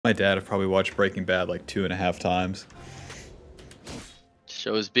My dad have probably watched Breaking Bad like 2.5 times.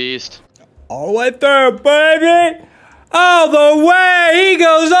 Show's beast. All the way through, baby! All the way! He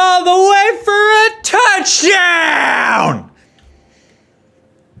goes all the way for a touchdown!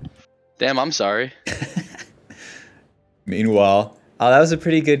 Damn, I'm sorry. Meanwhile, Oh, that was a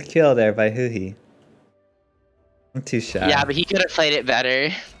pretty good kill there by Huhi. I'm too shy. Yeah, but he could have played it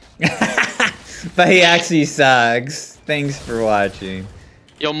better. But he actually sucks. Thanks for watching.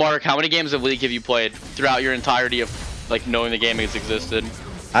 Yo, Mark, how many games of League have you played throughout your entirety of, like, knowing the game has existed?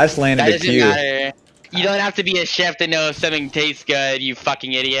 I just landed That a doesn't Q. matter. You don't have to be a chef to know if something tastes good, you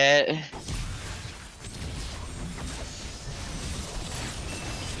fucking idiot.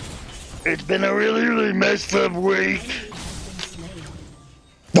 It's been a really messed up week.